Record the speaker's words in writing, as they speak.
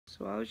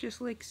So I was just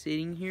like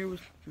sitting here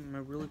with my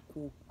really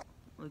cool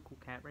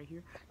cat right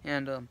here,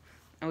 and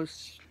I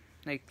was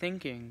like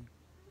thinking,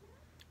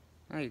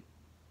 like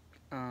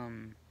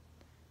um,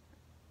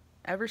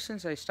 ever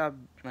since I stopped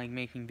like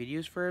making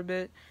videos for a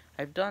bit,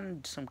 I've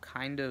done some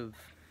kind of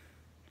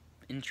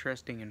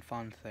interesting and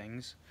fun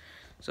things.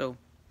 So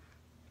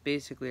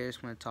basically, I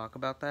just want to talk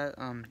about that.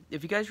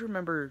 If you guys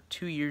remember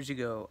 2 years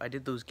ago, I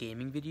did those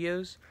gaming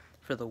videos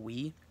for the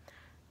Wii.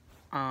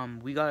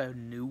 We got a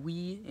new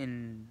Wii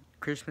in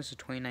Christmas of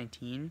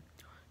 2019.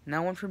 And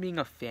that went from being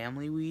a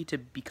family Wii to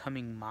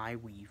becoming my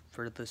Wii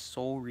for the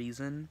sole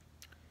reason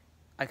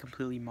I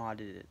completely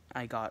modded it.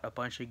 I got a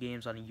bunch of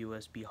games on a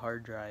USB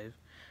hard drive.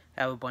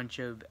 I have a bunch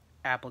of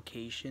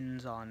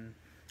applications on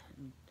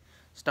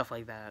stuff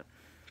like that.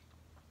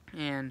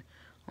 And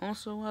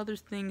also other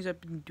things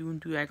I've been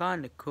doing too. I got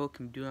into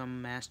cooking. I'm a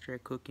master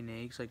at cooking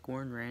eggs, like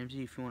Gordon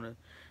Ramsay. If you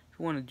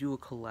wanna do a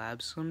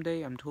collab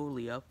someday, I'm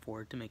totally up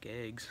for it to make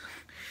eggs.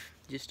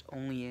 Just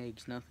only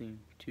eggs, nothing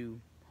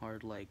too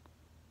hard like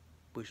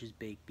Bush's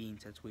baked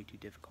beans. That's way too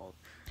difficult.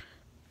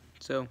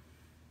 So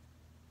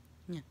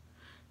yeah,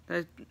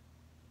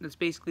 that's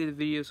basically the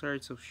video. Sorry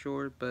it's so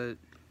short, but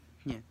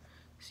yeah.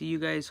 See you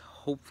guys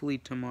hopefully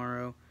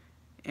tomorrow.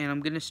 And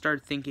I'm gonna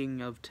start thinking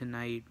of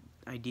tonight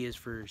ideas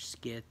for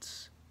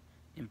skits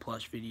and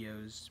plush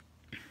videos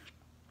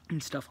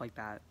and stuff like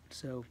that.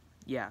 So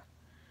yeah.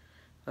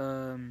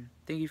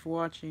 Thank you for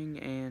watching,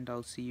 and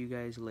I'll see you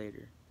guys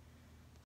later.